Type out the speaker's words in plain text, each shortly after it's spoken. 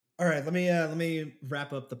All right, let me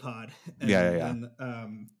wrap up the pod Yeah, and yeah, yeah.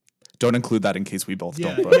 then Don't include that in case we both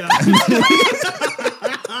yeah, don't book.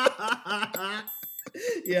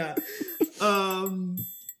 yeah. Yeah.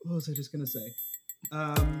 What was I just gonna say?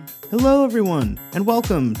 Hello everyone, and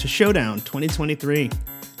welcome to Showdown 2023.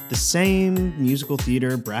 The same musical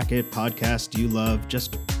theater bracket podcast you love,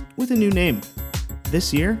 just with a new name.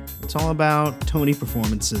 This year, it's all about Tony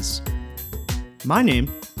performances. My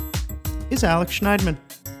name is Alex Schneidman.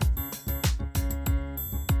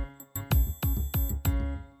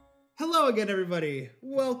 Hello again, everybody.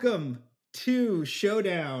 Welcome to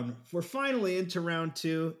Showdown. We're finally into round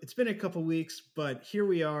two. It's been a couple weeks, but here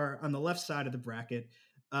we are on the left side of the bracket.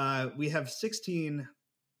 We have 16,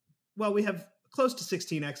 well, we have close to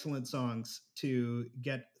 16 excellent songs to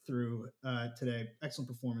get through today, excellent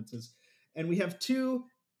performances. And we have two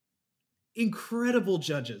incredible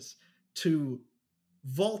judges to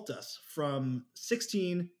vault us from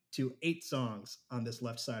 16 to 8 songs on this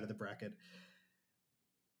left side of the bracket.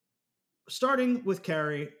 Starting with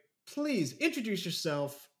Carrie, please introduce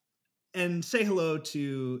yourself and say hello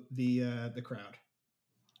to the crowd.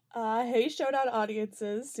 Hey, Showdown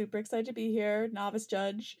audiences. Super excited to be here. Novice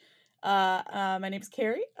judge. My name is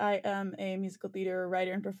Carrie. I am a musical theater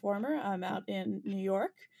writer and performer. I'm out in New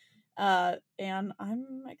York. And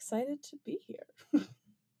I'm excited to be here.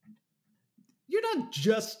 You're not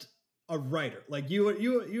just a writer. Like you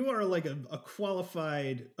are like a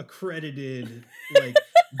qualified, accredited, like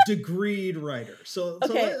degreed writer. So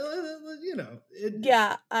Okay. you know.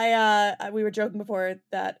 Yeah, we were joking before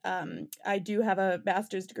that I do have a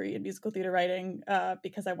master's degree in musical theater writing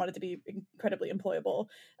because I wanted to be incredibly employable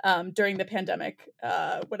during the pandemic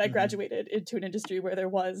when I graduated into an industry where there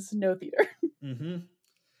was no theater. Mm-hmm.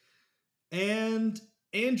 And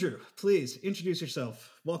Andrew, please introduce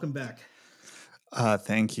yourself. Welcome back.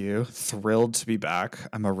 Thank you. Thrilled to be back.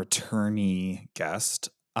 I'm a returnee guest.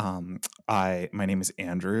 My name is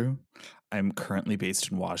Andrew. I'm currently based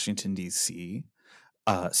in Washington, D.C.,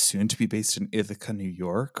 soon to be based in Ithaca, New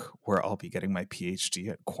York, where I'll be getting my PhD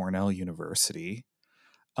at Cornell University.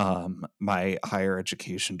 My higher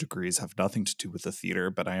education degrees have nothing to do with the theater,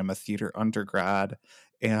 but I am a theater undergrad,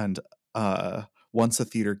 and once a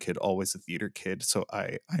theater kid, always a theater kid. So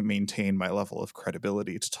I maintain my level of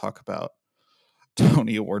credibility to talk about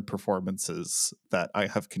Tony Award performances that I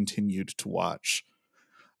have continued to watch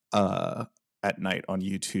at night on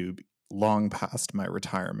YouTube long past my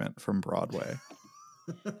retirement from Broadway.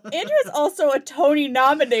 Andrew is also a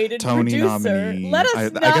Tony-nominated Tony producer. nominee. Let us I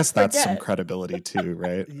not guess that's forget. some credibility too,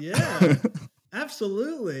 right? Yeah,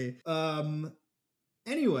 absolutely.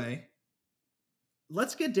 Anyway,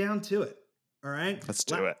 let's get down to it. All right, Let's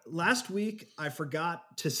do it. Last week, I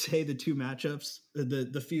forgot to say the two matchups,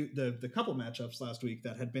 the couple matchups last week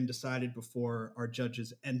that had been decided before our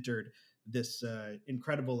judges entered this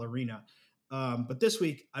incredible arena. But this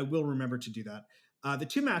week, I will remember to do that. The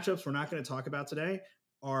two matchups we're not going to talk about today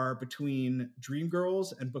are between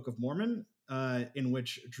Dreamgirls and Book of Mormon, in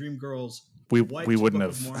which Dreamgirls we Book wouldn't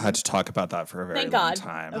of have Mormon. had to talk about that for a very Thank long God.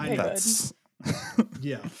 time. Okay, That's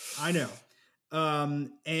Yeah, I know.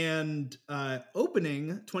 And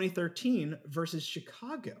opening 2013 versus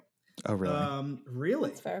Chicago. Oh, really? Really?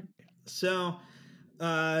 That's fair. So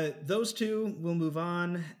those two will move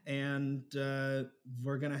on, and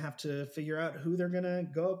we're going to have to figure out who they're going to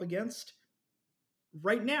go up against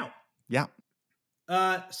right now. Yeah.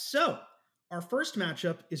 So our first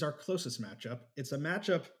matchup is our closest matchup. It's a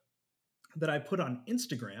matchup that I put on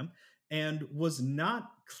Instagram and was not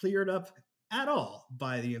cleared up at all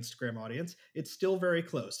by the Instagram audience. It's still very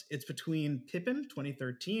close. It's between Pippin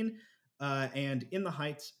 2013 and In the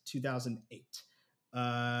Heights 2008.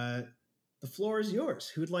 The floor is yours.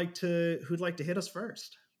 Who'd like to hit us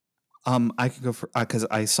first? I could go for because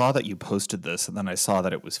I saw that you posted this, and then I saw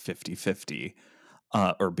that it was 50-50,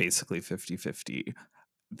 or basically 50-50,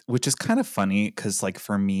 which is kind of funny because, like,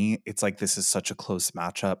 for me, it's like this is such a close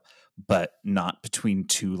matchup, but not between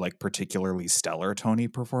two like particularly stellar Tony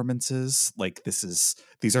performances. Like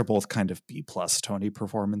these are both kind of B+ Tony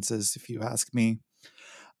performances, if you ask me.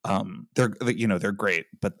 They're great,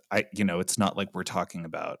 but it's not like we're talking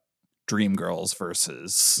about Dreamgirls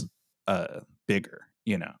versus Bigger,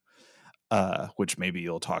 which maybe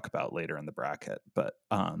you'll talk about later in the bracket. But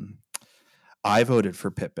I voted for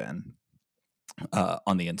Pippin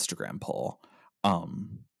on the Instagram poll.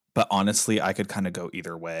 But honestly, I could kind of go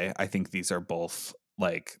either way. I think these are both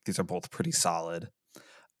pretty solid.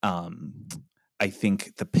 I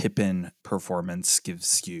think the Pippin performance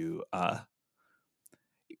gives you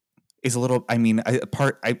is a little,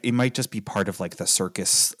 it might just be part of like the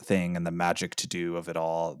circus thing and the magic to do of it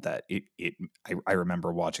all, that I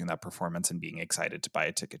remember watching that performance and being excited to buy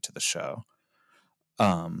a ticket to the show.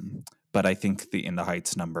 But I think the In the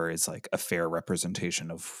Heights number is like a fair representation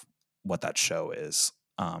of what that show is.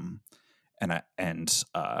 And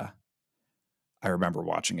I remember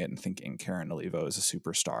watching it and thinking Karen Olivo is a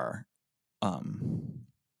superstar.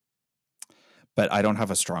 But I don't have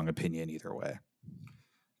a strong opinion either way.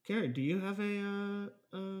 Karen, do you have a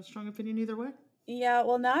strong opinion either way? Yeah,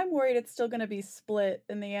 well, now I'm worried it's still going to be split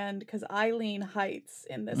in the end because I lean Heights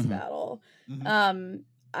in this battle.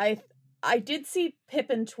 I I did see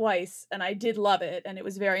Pippin twice and I did love it and it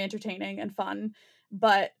was very entertaining and fun,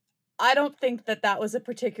 but I don't think that was a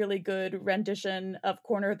particularly good rendition of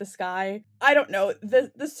Corner of the Sky. I don't know.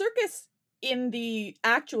 The circus in the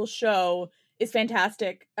actual show is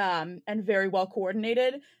fantastic and very well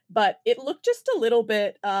coordinated, but it looked just a little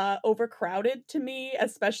bit overcrowded to me,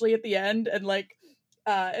 especially at the end, and like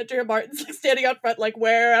Andrea Martin's like standing up front like,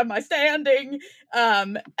 where am I standing?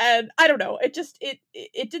 And I don't know, it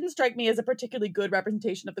didn't strike me as a particularly good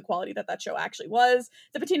representation of the quality that show actually was.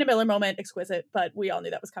 The Bettina Miller moment, exquisite, but we all knew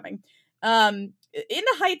that was coming. In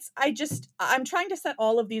the Heights, I'm trying to set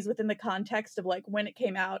all of these within the context of like when it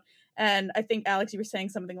came out, and I think Alex, you were saying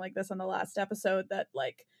something like this on the last episode, that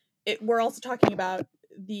like we're also talking about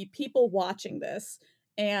the people watching this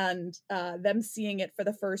and them seeing it for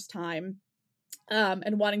the first time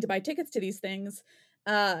and wanting to buy tickets to these things.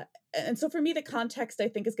 And so for me, the context I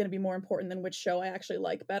think is going to be more important than which show I actually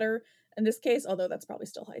like better in this case, although that's probably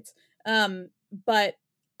still Heights. But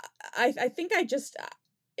I think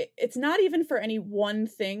it's not even for any one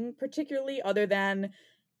thing particularly, other than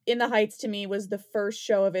In the Heights to me was the first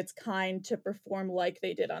show of its kind to perform like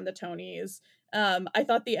they did on the Tonys. I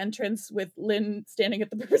thought the entrance with Lynn standing at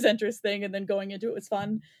the presenters thing and then going into it was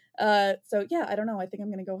fun. So yeah, I don't know. I think I'm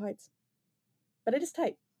going to go Heights. But it is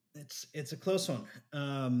tight. It's a close one.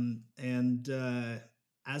 And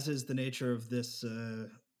as is the nature of this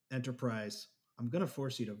enterprise, I'm going to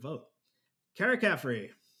force you to vote. Cara Caffrey.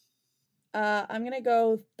 I'm going to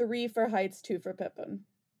go 3 for Heights, 2 for Pippin.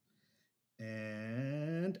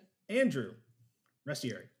 And Andrew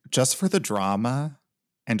Restieri. Just for the drama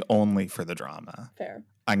and only for the drama. Fair.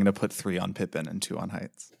 I'm going to put 3 on Pippin and 2 on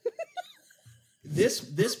Heights.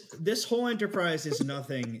 This whole enterprise is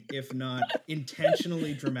nothing if not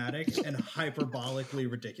intentionally dramatic and hyperbolically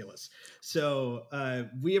ridiculous. So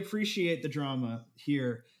we appreciate the drama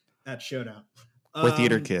here at Showdown. We're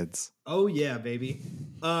theater kids. Oh yeah, baby.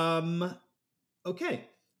 Okay,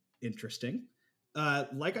 interesting.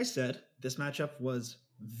 Like I said, this matchup was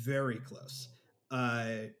very close,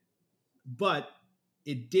 but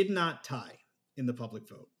it did not tie in the public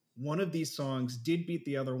vote. One of these songs did beat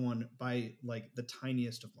the other one by like the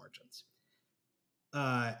tiniest of margins.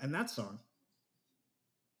 And that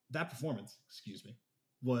performance,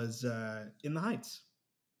 was In the Heights.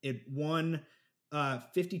 It won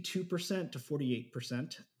 52% to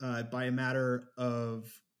 48% by a matter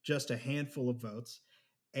of just a handful of votes.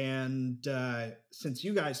 And since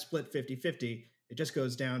you guys split 50-50, it just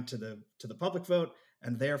goes down to the public vote,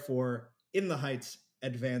 and therefore In the Heights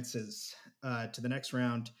advances to the next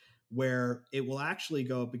round, where it will actually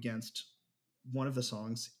go up against one of the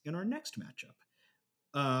songs in our next matchup.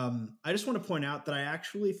 I just want to point out that I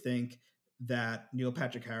actually think that Neil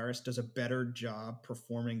Patrick Harris does a better job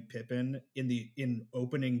performing Pippin in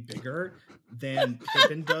opening Bigger than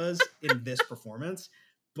Pippin does in this performance,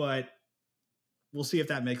 but we'll see if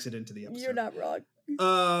that makes it into the episode. You're not wrong.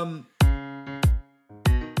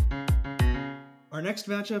 Our next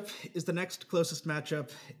matchup is the next closest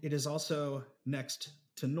matchup. It is also next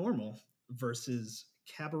to Normal versus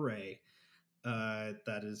Cabaret.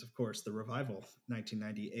 That is, of course, the revival,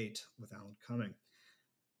 1998, with Alan Cumming.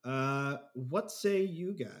 What say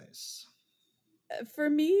you guys? For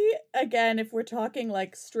me, again, if we're talking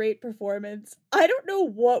like straight performance, I don't know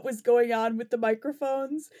what was going on with the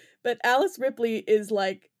microphones, but Alice Ripley is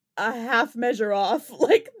like a half measure off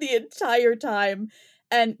like the entire time.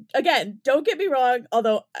 And again, don't get me wrong,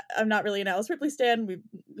 although I'm not really an Alice Ripley stan.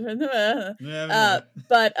 But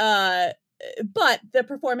the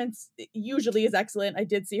performance usually is excellent. I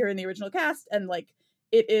did see her in the original cast, and like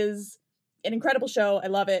it is an incredible show. I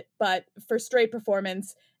love it. But for straight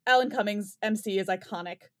performance, Alan Cumming's MC is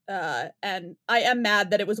iconic. And I am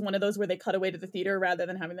mad that it was one of those where they cut away to the theater rather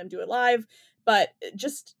than having them do it live. But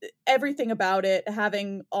just everything about it,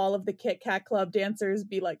 having all of the Kit Kat Club dancers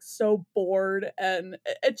be like so bored, and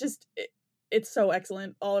it's so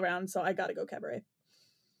excellent all around. So I gotta go Cabaret.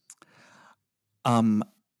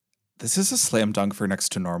 This is a slam dunk for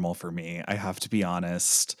next to Normal for me. I have to be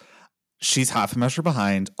honest. She's half a measure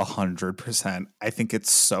behind, 100%. I think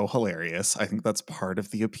it's so hilarious. I think that's part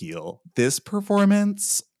of the appeal. This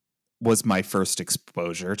performance was my first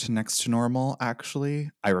exposure to Next to Normal,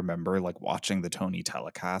 actually. I remember like watching the Tony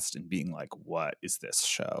telecast and being like, what is this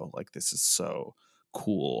show? Like, this is so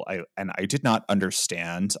cool. I did not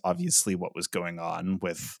understand, obviously, what was going on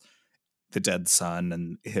with the dead son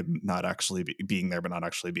and him not actually being there, but not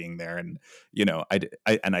actually being there. And, you know,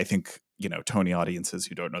 I think, you know, Tony audiences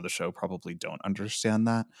who don't know the show probably don't understand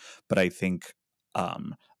that. But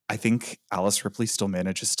um, I think Alice Ripley still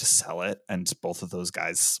manages to sell it. And both of those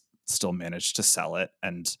guys still manage to sell it.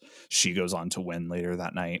 And she goes on to win later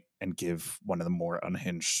that night and give one of the more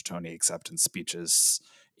unhinged Tony acceptance speeches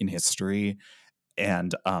in history.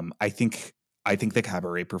 And I think the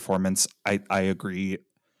cabaret performance, I agree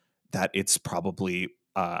that it's probably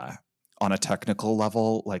on a technical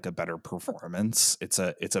level like a better performance. It's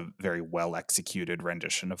a very well executed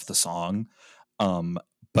rendition of the song, um,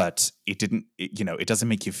 but it doesn't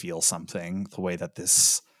make you feel something the way that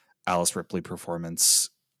this Alice Ripley performance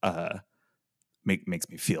makes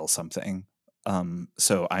me feel something.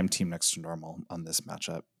 So I'm team Next to Normal on this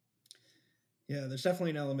matchup. Yeah, there's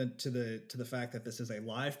definitely an element to the fact that this is a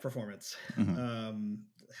live performance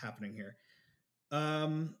happening here.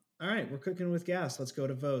 All right, we're cooking with gas. Let's go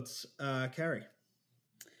to votes. Carrie.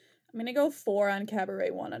 I'm gonna go 4 on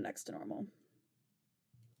Cabaret, 1 on Next to Normal.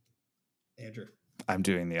 Andrew. I'm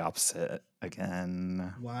doing the opposite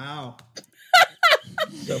again. Wow.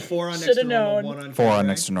 So 4 on Next to Normal, 1 on Cabaret. 4 on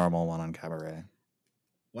Next to Normal, 1 on Cabaret.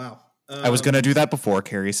 Wow. I was going to do that before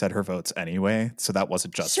Carrie said her votes anyway, so that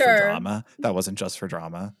wasn't just for drama. That wasn't just for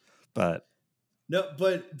drama, but no,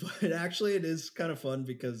 but actually it is kind of fun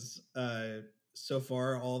because so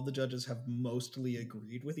far all of the judges have mostly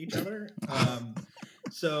agreed with each other.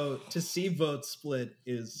 So to see votes split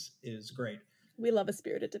is great. We love a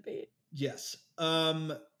spirited debate. Yes.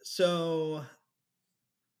 So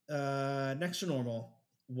Next to Normal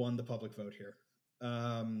won the public vote here.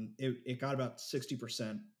 It got about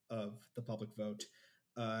 60% of the public vote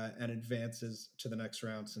and advances to the next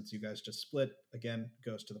round. Since you guys just split, again,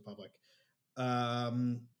 goes to the public.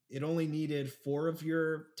 It only needed 4 of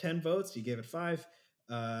your 10 votes. You gave it 5,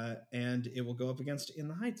 and it will go up against In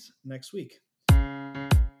the Heights next week.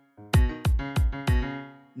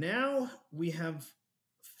 Now we have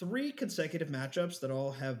 3 consecutive matchups that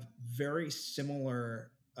all have very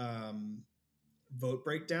similar vote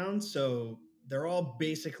breakdown. So they're all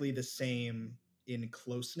basically the same in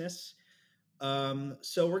closeness.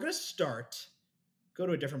 So we're going to go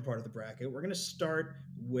to a different part of the bracket. We're going to start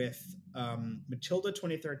with Matilda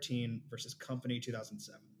 2013 versus Company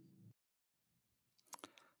 2007.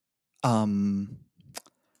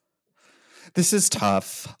 This is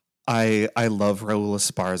tough. I love Raul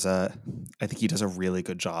Esparza. I think he does a really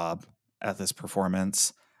good job at this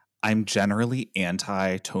performance. I'm generally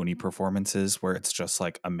anti Tony performances where it's just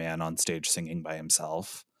like a man on stage singing by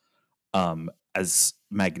himself. As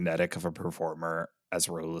magnetic of a performer as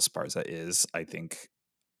Raul Esparza is, I think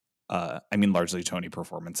largely Tony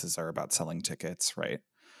performances are about selling tickets, right?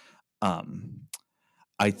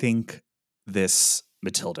 I think this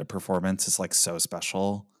Matilda performance is like so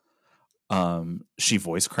special. She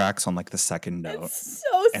voice cracks on like the second note.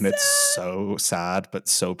 It's so sad, but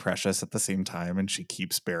so precious at the same time. And she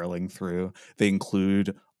keeps barreling through. They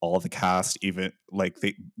include all the cast, even like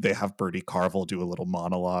they have Bertie Carvel do a little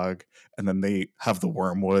monologue, and then they have the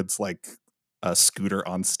Wormwoods like a scooter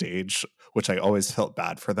on stage, which I always felt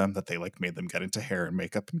bad for them that they like made them get into hair and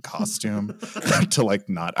makeup and costume to like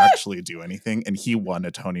not actually do anything. And he won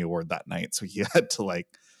a Tony Award that night, so he had to like,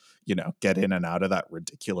 you know, get in and out of that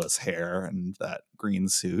ridiculous hair and that green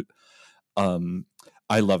suit.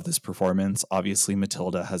 I love this performance. Obviously,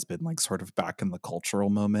 Matilda has been like sort of back in the cultural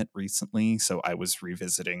moment recently, so I was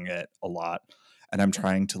revisiting it a lot, and I'm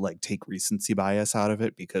trying to like take recency bias out of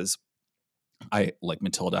it because I like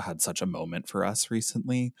Matilda had such a moment for us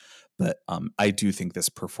recently, but I do think this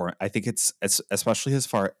I think it's especially as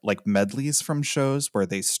far like medleys from shows where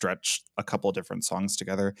they stretch a couple different songs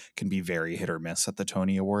together can be very hit or miss at the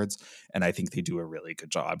Tony Awards, and I think they do a really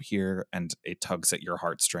good job here, and it tugs at your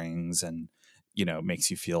heartstrings and, you know, makes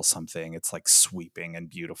you feel something. It's like sweeping and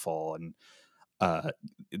beautiful, and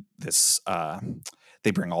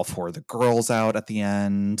they bring all 4 of the girls out at the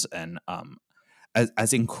end, and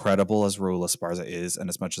as incredible as Raul Esparza is, and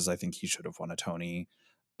as much as I think he should have won a Tony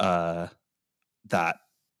that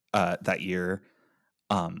year,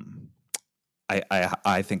 I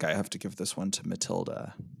think I have to give this one to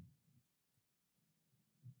Matilda.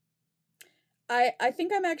 I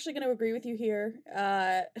think I'm actually going to agree with you here.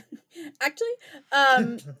 Actually,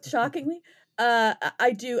 shockingly,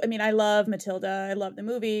 I do. I mean, I love Matilda. I love the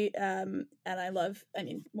movie, and I love. I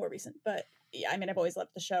mean, more recent, but yeah, I mean, I've always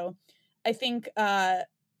loved the show. I think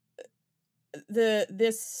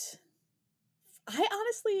this. I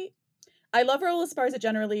honestly, I love Raul Esparza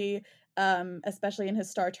generally, especially in his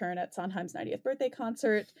star turn at Sondheim's 90th birthday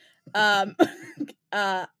concert. Um,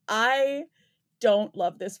 I don't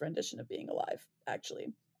love this rendition of Being Alive.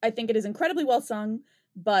 Actually, I think it is incredibly well sung,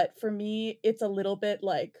 but for me, it's a little bit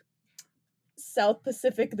like South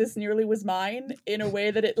Pacific This Nearly Was Mine in a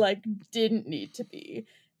way that it like didn't need to be.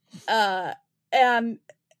 Uh and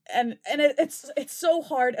it's so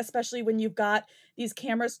hard, especially when you've got these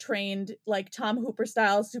cameras trained like Tom Hooper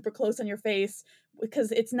style, super close on your face,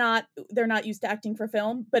 because they're not used to acting for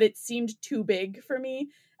film, but it seemed too big for me.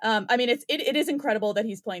 I mean, it is incredible that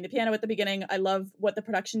he's playing the piano at the beginning. I love what the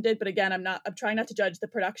production did, but again, I'm trying not to judge the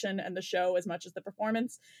production and the show as much as the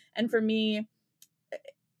performance. And for me,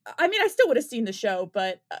 I mean, I still would have seen the show,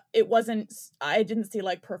 but it wasn't. I didn't see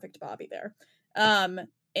like perfect Bobby there.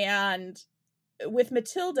 And with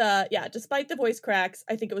Matilda, yeah, despite the voice cracks,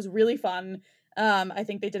 I think it was really fun. I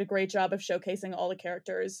think they did a great job of showcasing all the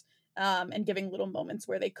characters, and giving little moments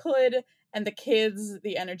where they could. And the kids,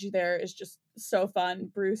 the energy there is just so fun.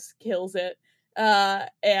 Bruce kills it.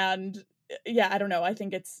 And yeah, I don't know. I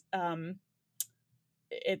think it's a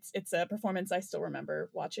performance I still remember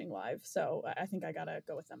watching live. So I think I gotta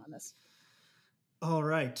go with them on this. All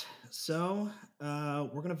right. So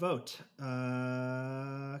we're gonna vote.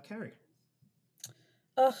 Carrie.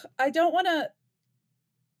 I don't want to.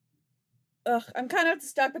 I'm kind of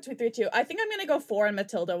stuck between 3 2. I think I'm gonna go 4 on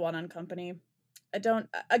Matilda, 1 on Company. I don't.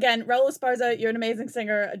 Again, Raul Esparza, you're an amazing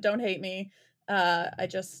singer. Don't hate me. I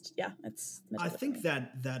just, yeah, it's. Matilda, I think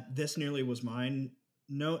that This Nearly Was Mine.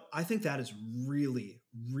 No, I think that is really,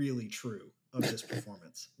 really true of this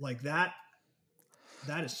performance. Like that.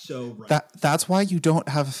 That is so right. That's why you don't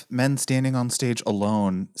have men standing on stage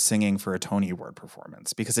alone singing for a Tony Award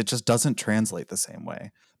performance, because it just doesn't translate the same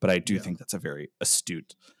way. But I do think that's a very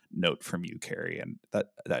astute note from you, Carrie, and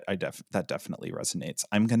that definitely resonates.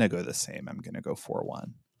 I'm gonna go the same. I'm gonna go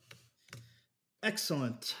 4-1.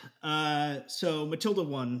 Excellent. So Matilda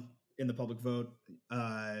won in the public vote.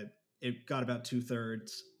 It got about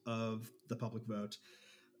 2/3 of the public vote.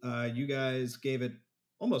 You guys gave it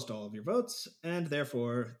almost all of your votes, and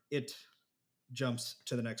therefore it jumps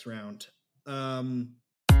to the next round.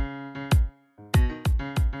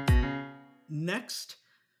 Next,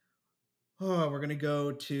 we're going to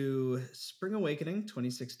go to Spring Awakening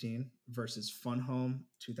 2016 versus Fun Home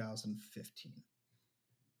 2015.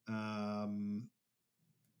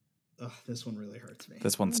 This one really hurts me.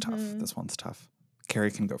 This one's tough. This one's tough.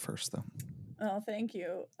 Carrie can go first, though. Oh, thank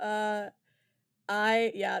you.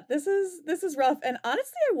 This is rough, and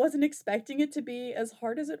honestly I wasn't expecting it to be as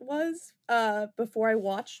hard as it was before I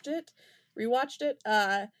rewatched it.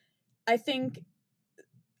 I think,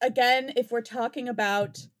 again, if we're talking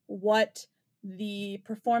about what the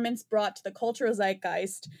performance brought to the cultural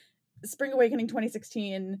zeitgeist, Spring Awakening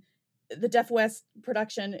 2016, the Deaf West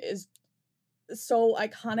production is so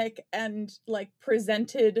iconic and like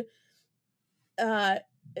presented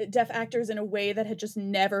deaf actors in a way that had just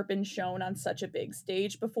never been shown on such a big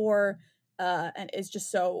stage before, and is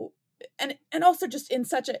just so, and also just in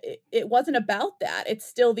such a, it wasn't about that. It's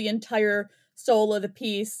still the entire soul of the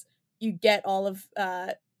piece. You get all of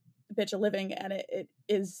Bitch a Living, and it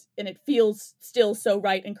is, and it feels still so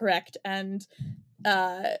right and correct, and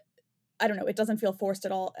I don't know, it doesn't feel forced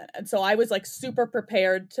at all. And so I was like super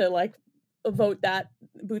prepared to like vote that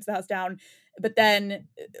Boots the House down, but then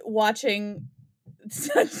watching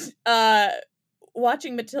not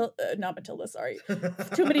Matilda, sorry.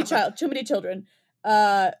 Too many children.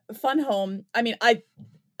 Fun Home. I mean, I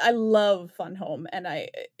love Fun Home, and I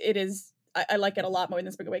like it a lot more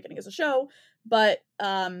than Spring Awakening as a show, but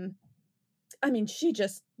I mean, she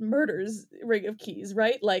just murders Ring of Keys,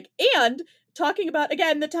 right? Like, and talking about,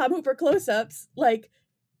 again, the Tom Hooper close-ups, like,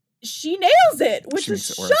 she nails it, which is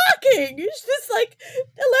shocking. This like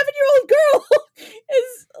 11-year-old girl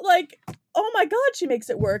is like, oh my god, she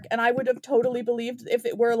makes it work. And I would have totally believed if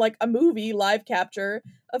it were like a movie live capture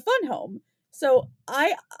of Fun Home. So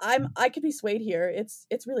I could be swayed here.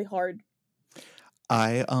 It's really hard.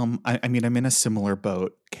 I mean, I'm in a similar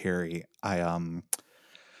boat, Carrie.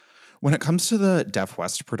 When it comes to the Deaf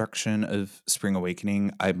West production of Spring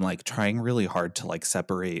Awakening, I'm like trying really hard to like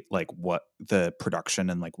separate like what the production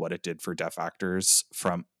and like what it did for deaf actors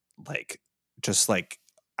from like just like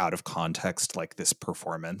out of context, like this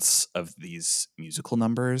performance of these musical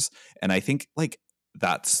numbers. And I think like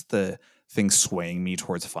that's the things swaying me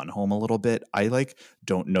towards Fun Home a little bit. I like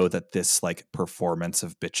don't know that this like performance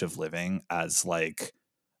of Bitch of Living as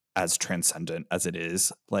transcendent as it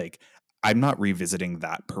is, like I'm not revisiting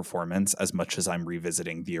that performance as much as I'm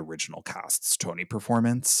revisiting the original cast's Tony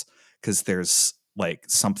performance, because there's like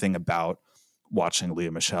something about watching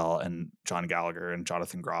Leah Michele and John Gallagher and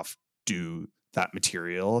Jonathan Groff do that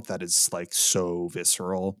material that is like so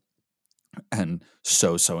visceral and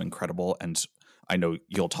so incredible. And I know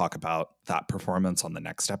you'll talk about that performance on the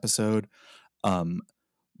next episode.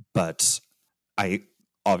 But I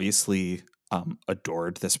obviously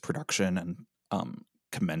adored this production and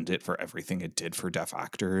commend it for everything it did for deaf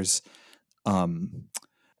actors. And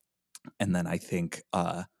then I think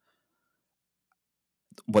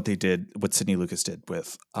what Sydney Lucas did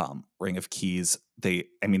with Ring of Keys, they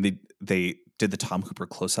did the Tom Hooper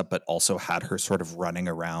close up, but also had her sort of running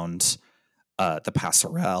around the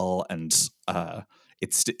passerelle, and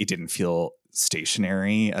it didn't feel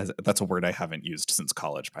stationary. That's a word I haven't used since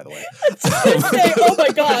college, by the way. Oh my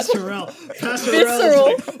god, passerelle.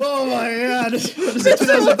 Visceral. Oh my god,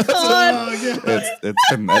 Visceral con.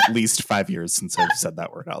 It's been at least 5 years since I've said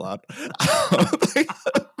that word out loud.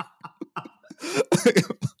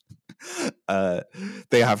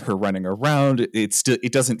 They have her running around.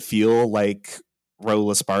 It doesn't feel like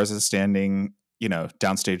Raul Esparza is standing,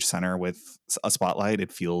 downstage center with a spotlight.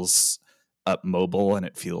 It feels mobile, and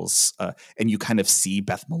it feels and you kind of see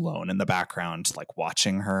Beth Malone in the background, like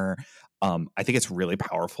watching her. I think it's really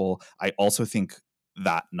powerful. I also think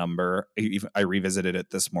that number, I revisited it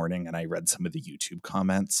this morning, and I read some of the YouTube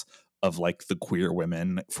comments of like the queer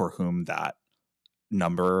women for whom that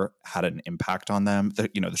number had an impact on them. The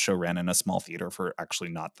show ran in a small theater for actually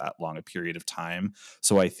not that long a period of time.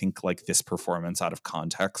 So I think like this performance out of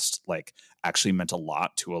context, like actually meant a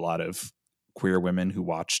lot to a lot of queer women who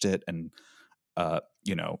watched it, and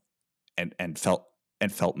and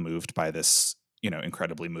felt moved by this,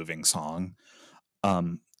 incredibly moving song.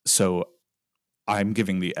 So I'm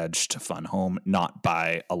giving the edge to Fun Home, not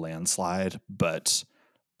by a landslide, but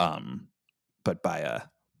by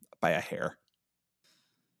a hair.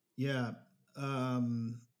 Yeah.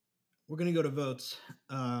 We're going to go to votes.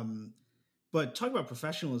 But talk about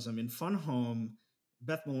professionalism. In Fun Home,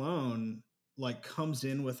 Beth Malone like comes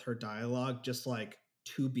in with her dialogue just like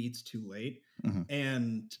 2 beats too late. Mm-hmm.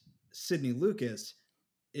 And Sydney Lucas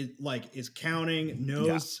is counting,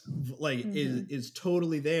 knows, is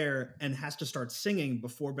totally there, and has to start singing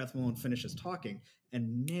before Beth Malone finishes talking,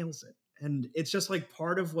 and nails it. And it's just like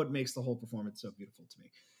part of what makes the whole performance so beautiful to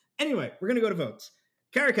me. Anyway, we're going to go to votes.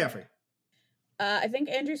 Carrie Caffrey. I think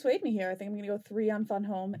Andrew swayed me here. I think I'm going to go 3 on Fun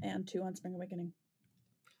Home and 2 on Spring Awakening.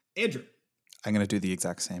 Andrew. I'm going to do the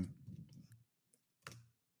exact same.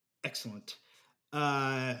 Excellent.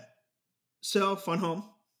 So Fun Home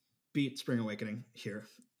beat Spring Awakening here.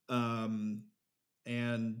 And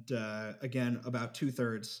again, about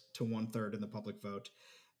 2/3 to 1/3 in the public vote.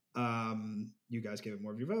 You guys gave it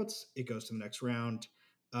more of your votes. It goes to the next round,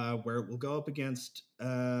 where it will go up against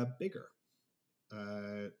Bigger,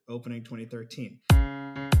 opening 2013.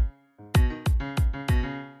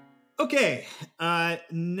 Okay,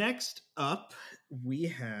 next up we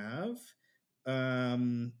have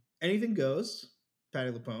Anything Goes,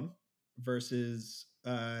 Patti LuPone, versus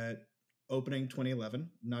opening 2011,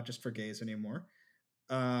 Not Just for Gays Anymore.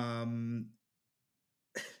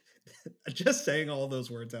 Just saying all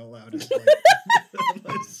those words out loud is like,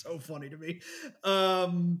 it's so funny to me.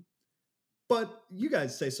 But you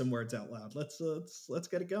guys say some words out loud. Let's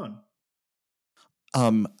get it going.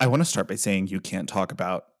 I want to start by saying you can't talk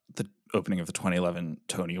about the opening of the 2011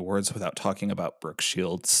 Tony Awards without talking about Brooke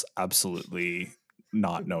Shields absolutely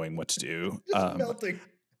not knowing what to do. Melting.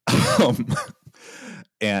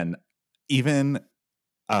 And even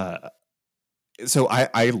so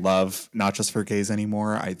I love Not Just for Gays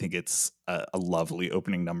Anymore. I think it's a lovely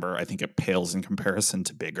opening number. I think it pales in comparison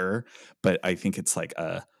to Bigger, but I think it's like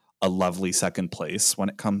a lovely second place when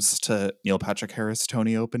it comes to Neil Patrick Harris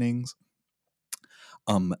Tony openings.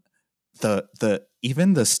 The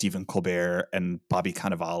even the Stephen Colbert and Bobby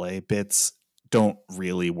Cannavale bits don't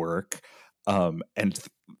really work. And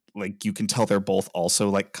like you can tell they're both also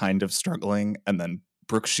like kind of struggling, and then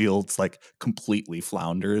Brooke Shields like completely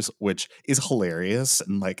flounders, which is hilarious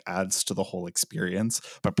and like adds to the whole experience,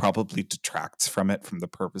 but probably detracts from it from the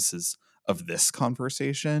purposes of this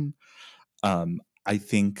conversation. I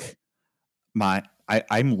think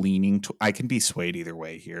I'm leaning to, I can be swayed either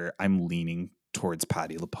way here. I'm leaning towards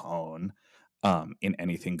Patti LuPone in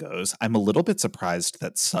Anything Goes. I'm a little bit surprised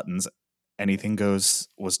that Sutton's Anything Goes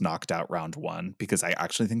was knocked out round 1, because I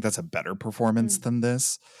actually think that's a better performance than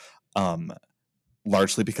this.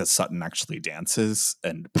 largely because Sutton actually dances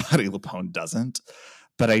and Patti LuPone doesn't.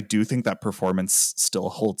 But I do think that performance still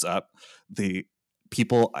holds up. The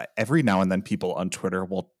people, every now and then, people on Twitter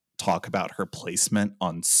will talk about her placement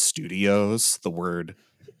on studios, the word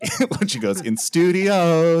when she goes in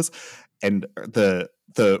studios, and the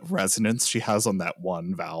resonance she has on that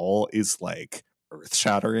one vowel is like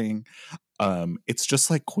earth-shattering. It's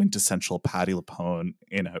just like quintessential Patti LuPone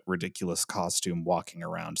in a ridiculous costume walking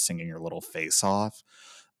around singing her little face off.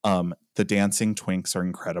 The dancing twinks are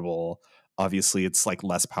incredible. Obviously it's like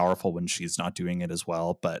less powerful when she's not doing it as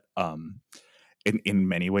well, but in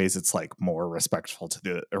many ways it's like more respectful to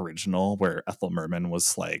the original, where Ethel Merman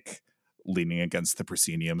was like leaning against the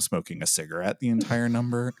proscenium smoking a cigarette the entire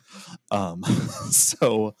number. um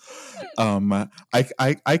so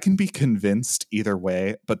I can be convinced either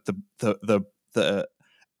way, but the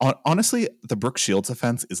honestly, the Brooke Shields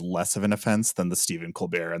offense is less of an offense than the Stephen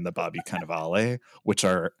Colbert and the Bobby Cannavale, which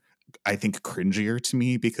are, I think, cringier to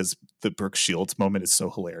me because the Brooke Shields moment is so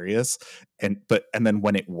hilarious, and then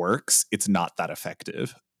when it works, it's not that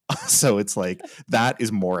effective. So it's like that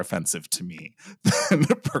is more offensive to me than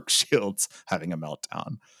Brooke Shields having a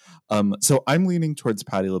meltdown. So I'm leaning towards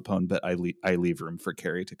Patti LuPone, but I leave room for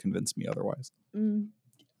Carrie to convince me otherwise.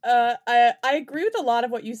 I agree with a lot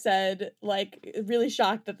of what you said. Like, really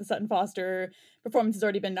shocked that the Sutton Foster performance has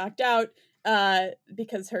already been knocked out,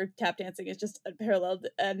 because her tap dancing is just unparalleled,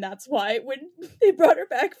 and that's why when they brought her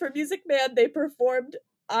back for Music Man, they performed.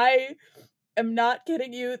 I am not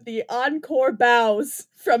kidding you. The encore bows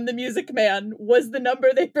from the Music Man was the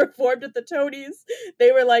number they performed at the Tonys.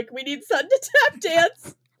 They were like, "We need Sutton to tap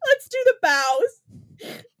dance. Let's do the bows."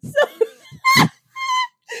 So.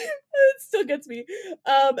 It still gets me.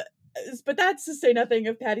 But that's to say nothing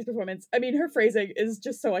of Patty's performance. I mean, her phrasing is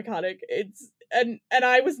just so iconic. It's and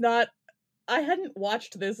I hadn't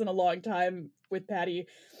watched this in a long time with Patty.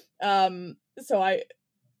 So I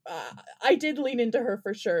did lean into her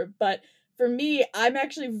for sure, but for me, I'm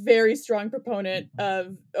actually a very strong proponent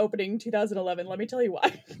of opening 2011. Let me tell you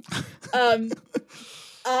why.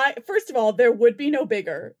 First of all, there would be no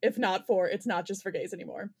bigger if not for It's Not Just for Gays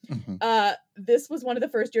Anymore. Mm-hmm. This was one of the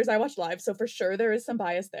first years I watched live, so for sure there is some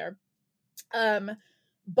bias there.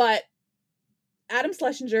 But Adam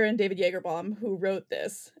Schlesinger and David Jagerbaum, who wrote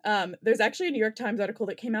this, there's actually a New York Times article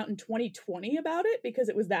that came out in 2020 about it because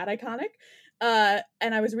it was that iconic.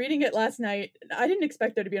 And I was reading it last night. I didn't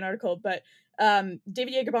expect there to be an article, but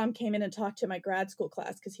David Jagerbaum came in and talked to my grad school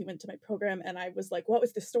class because he went to my program, and I was like, "What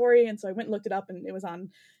was the story?" And so I went and looked it up, and it was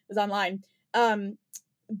online.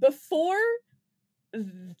 Before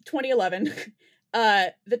 2011,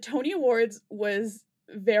 the Tony Awards was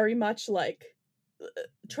very much like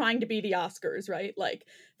trying to be the Oscars, right? Like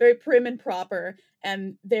very prim and proper.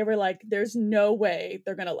 And they were like, "There's no way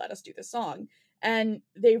they're gonna let us do this song." And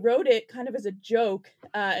they wrote it kind of as a joke.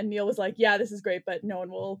 And Neil was like, "Yeah, this is great, but no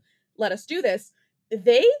one will let us do this."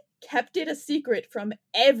 They kept it a secret from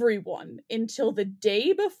everyone until the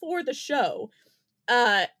day before the show.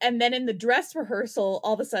 And then in the dress rehearsal,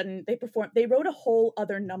 all of a sudden they wrote a whole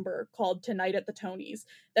other number called Tonight at the Tonys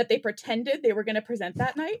that they pretended they were going to present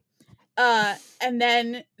that night. And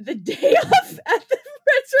then the day of at the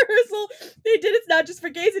dress rehearsal, they did It's Not Just for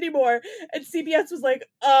Gays Anymore. And CBS was like,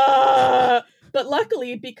 But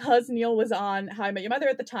luckily, because Neil was on How I Met Your Mother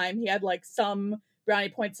at the time, he had like some brownie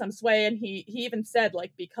points, some sway. And he even said,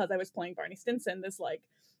 like, because I was playing Barney Stinson, this like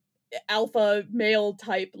alpha male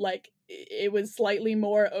type, like it was slightly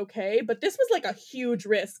more okay, but this was like a huge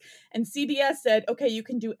risk. And CBS said, "Okay, you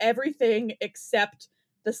can do everything except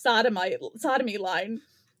the sodomy line."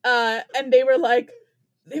 And they were like,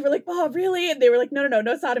 "Oh, really?" And they were like,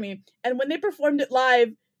 no sodomy." And when they performed it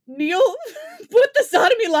live, Neil put the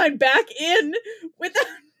sodomy line back in without,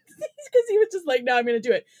 because he was just like, "No, I'm gonna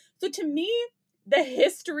do it." So to me, the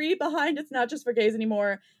history behind It's Not Just for Gays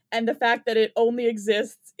Anymore, and the fact that it only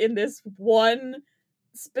exists in this one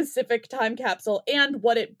specific time capsule, and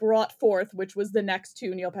what it brought forth, which was the next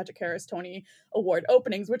two Neil Patrick Harris Tony Award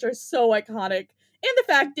openings, which are so iconic, and the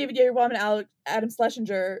fact David Jagerbaum and Adam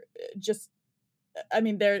Schlesinger just, I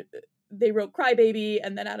mean, they wrote Crybaby,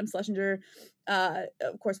 and then Adam Schlesinger,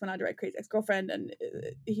 of course, went on to write Crazy Ex-Girlfriend, and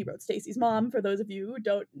he wrote Stacey's Mom, for those of you who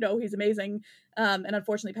don't know. He's amazing, and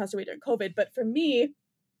unfortunately passed away during COVID. But for me,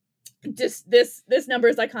 just this number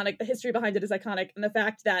is iconic. The history behind it is iconic, and the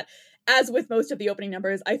fact that, as with most of the opening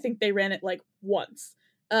numbers, I think they ran it like once,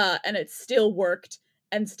 and it still worked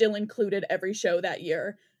and still included every show that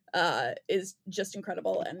year, is just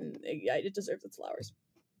incredible, and yeah, it deserves its flowers.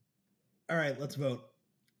 All right, let's vote.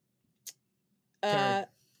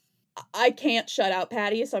 I can't shut out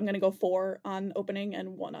Patty, so I'm gonna go 4 on opening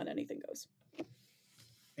and 1 on Anything Goes.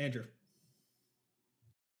 Andrew.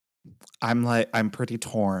 I'm pretty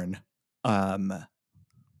torn. But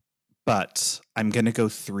I'm gonna go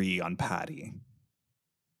 3 on Patty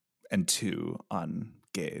and 2 on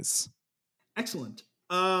Gaze. Excellent.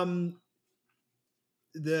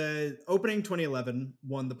 The opening 2011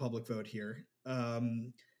 won the public vote here.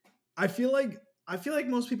 I feel like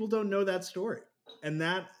most people don't know that story, and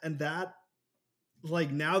that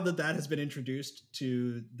like now that has been introduced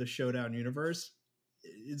to the Showdown universe,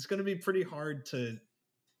 it's going to be pretty hard to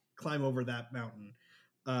climb over that mountain.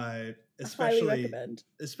 Highly recommend.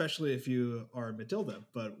 Especially if you are Matilda,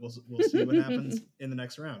 but we'll see what happens in the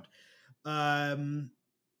next round.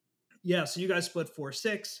 Yeah, so you guys split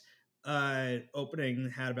 4-6.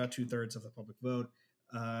 Opening had about 2/3 of the public vote,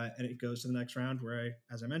 and it goes to the next round where,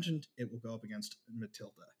 as I mentioned, it will go up against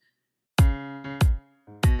Matilda.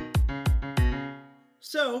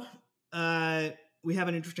 So we have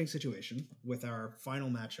an interesting situation with our final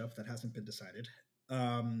matchup that hasn't been decided.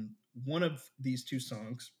 One of these two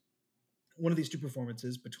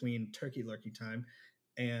performances between Turkey Lurkey Time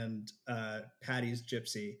and Patty's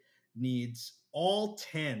Gypsy needs all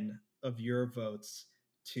 10 of your votes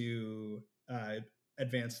to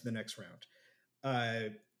advance to the next round.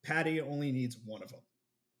 Patty only needs one of them.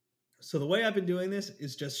 So the way I've been doing this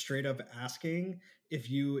is just straight up asking if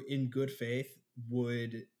you, in good faith,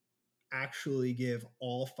 would actually give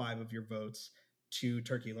all 5 of your votes to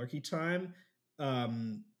Turkey Lurkey Time.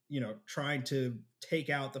 Trying to take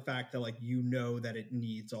out the fact that that it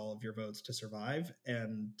needs all of your votes to survive,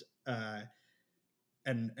 and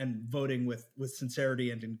voting with sincerity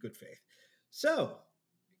and in good faith. So,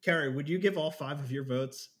 Carrie, would you give all 5 of your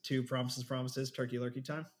votes to Promises, Turkey Lurkey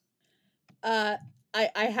Time?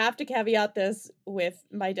 I have to caveat this with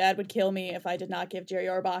my dad would kill me if I did not give Jerry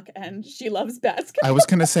Orbach and She Loves Basketball. I was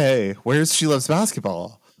going to say, where's She Loves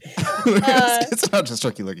Basketball? It's not just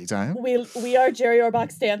Turkey Lurkey Time. We are Jerry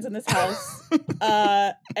Orbach stans in this house.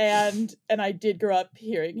 And I did grow up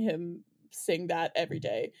hearing him sing that every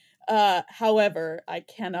day. However, I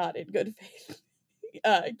cannot in good faith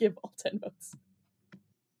give all 10 votes.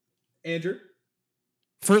 Andrew?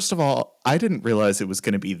 First of all, I didn't realize it was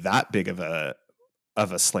going to be that big of a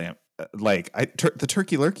slam. The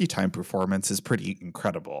Turkey Lurkey Time performance is pretty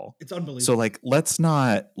incredible. It's unbelievable. So let's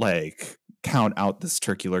not count out this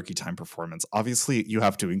Turkey Lurkey Time performance. Obviously, you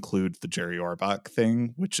have to include the Jerry Orbach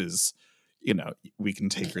thing, which is, we can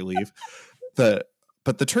take or leave.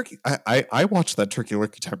 But the Turkey, I watch that Turkey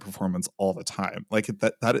Lurkey Time performance all the time.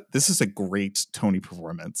 This is a great Tony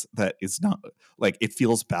performance that is not it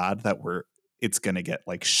feels bad that it's going to get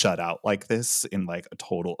shut out like this in a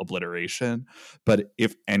total obliteration. But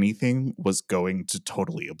if anything was going to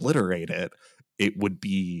totally obliterate it, it would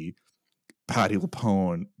be Patti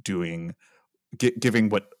LuPone giving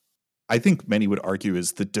what I think many would argue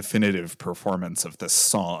is the definitive performance of this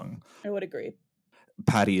song. I would agree.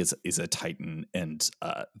 Patty is a titan, and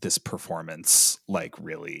this performance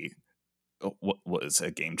really was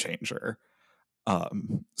a game changer.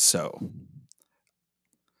 So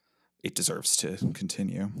it deserves to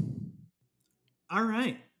continue. All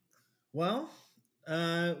right. Well,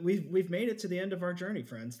 we've made it to the end of our journey,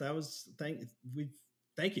 friends. Thank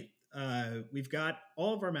you. We've got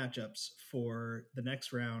all of our matchups for the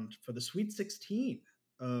next round for the Sweet 16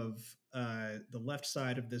 of the left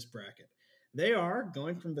side of this bracket. They are,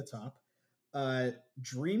 going from the top,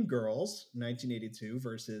 Dreamgirls 1982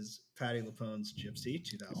 versus Patti LuPone's Gypsy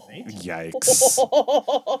 2008. Yikes.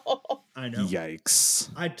 I know. Yikes.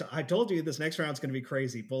 I told you this next round's going to be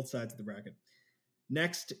crazy, both sides of the bracket.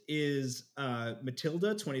 Next is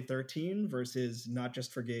Matilda 2013 versus Not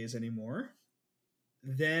Just for Gays Anymore.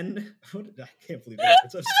 Then, I can't believe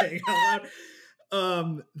that's what I'm saying out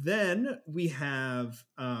loud. Then we have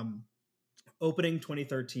opening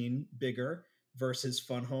 2013 Bigger versus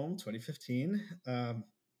Fun Home 2015.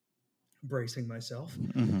 Bracing myself.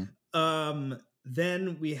 Mm-hmm.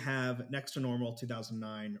 Then we have Next to Normal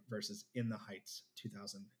 2009 versus In the Heights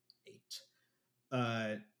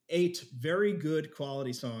 2008. 8 very good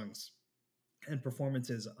quality songs and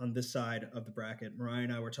performances on this side of the bracket. Mariah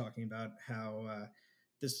and I were talking about how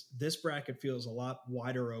this bracket feels a lot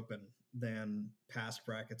wider open than past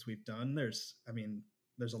brackets we've done. There's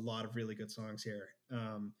a lot of really good songs here.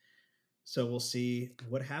 So we'll see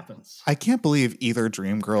what happens. I can't believe either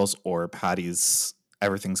Dreamgirls or Patty's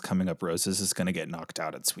Everything's Coming Up Roses is going to get knocked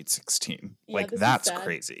out at Sweet 16. Yeah, that's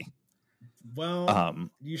crazy. Well,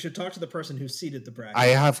 you should talk to the person who seeded the bracket. I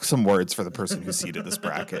have some words for the person who seeded this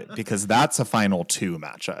bracket, because that's a final 2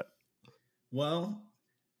 matchup. Well,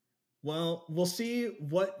 we'll see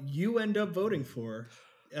what you end up voting for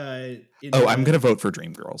I'm going to vote for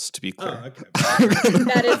Dreamgirls, to be clear. Oh, okay.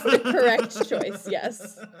 That is the correct choice,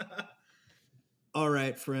 yes. All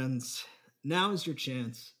right, friends. Now is your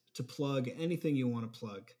chance to plug anything you want to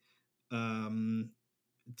plug.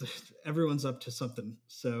 Everyone's up to something.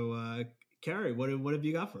 So, Carrie, what have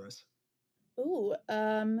you got for us? Ooh,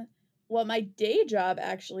 well, my day job,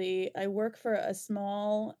 actually, I work for a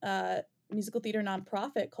small musical theater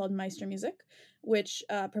nonprofit called Meister Music, which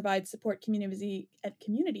provides support community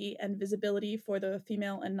and visibility for the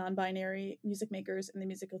female and non-binary music makers in the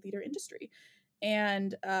musical theater industry.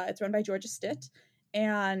 And it's run by Georgia Stitt.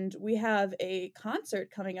 And we have a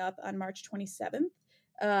concert coming up on March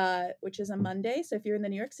 27th, which is a Monday. So if you're in the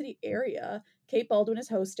New York City area, Kate Baldwin is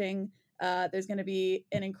hosting. There's going to be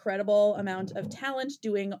an incredible amount of talent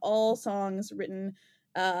doing all songs written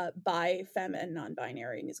by femme and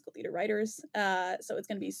non-binary musical theater writers. So it's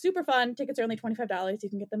going to be super fun. Tickets are only $25. You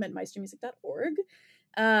can get them at meistermusic.org.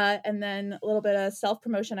 And then a little bit of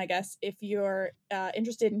self-promotion, I guess. If you're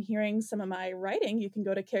interested in hearing some of my writing, you can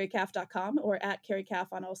go to carriecaff.com or at carriecaff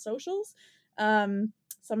on all socials. Some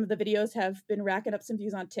of the videos have been racking up some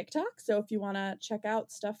views on TikTok. So if you want to check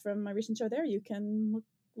out stuff from my recent show there, you can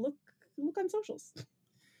look on socials.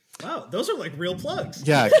 Wow, those are like real plugs.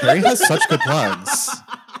 Yeah, Carrie has such good plugs.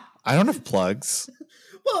 I don't have plugs.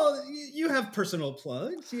 Well, you have personal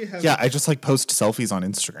plugs. Yeah, I just like post selfies on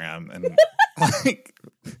Instagram and like.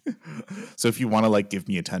 So if you want to like give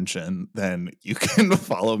me attention, then you can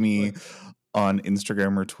follow me on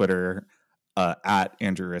Instagram or Twitter at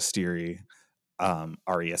Andrew Restieri,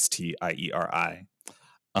 Restieri.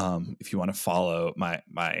 If you want to follow my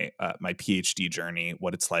PhD journey,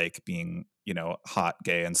 what it's like being, hot,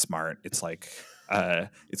 gay, and smart, it's like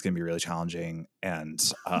it's going to be really challenging, and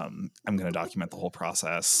I'm going to document the whole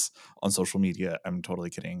process on social media. I'm totally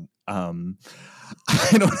kidding. I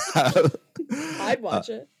don't have. I'd watch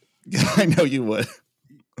it. Yeah, I know you would.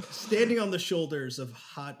 Standing on the shoulders of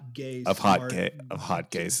hot gay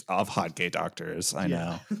doctors. I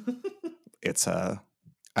know. It's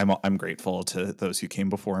I'm grateful to those who came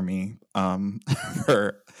before me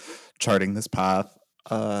for charting this path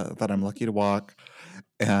that I'm lucky to walk.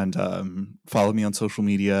 And follow me on social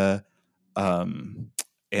media, and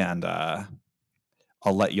I'll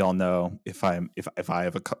let y'all know if I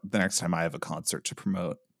have the next time I have a concert to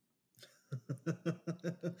promote.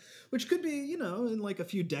 Which could be, in like a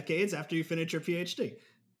few decades after you finish your PhD.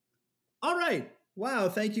 All right. Wow.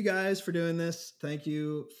 Thank you guys for doing this. Thank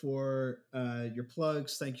you for your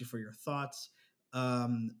plugs. Thank you for your thoughts.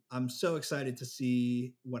 I'm so excited to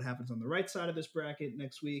see what happens on the right side of this bracket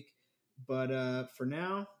next week. But for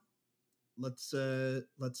now, let's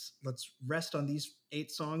rest on these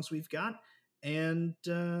 8 songs we've got, and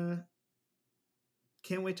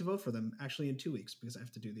can't wait to vote for them actually in 2 weeks because I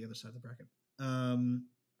have to do the other side of the bracket.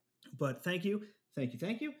 But thank you.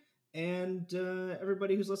 And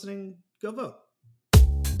everybody who's listening, go vote.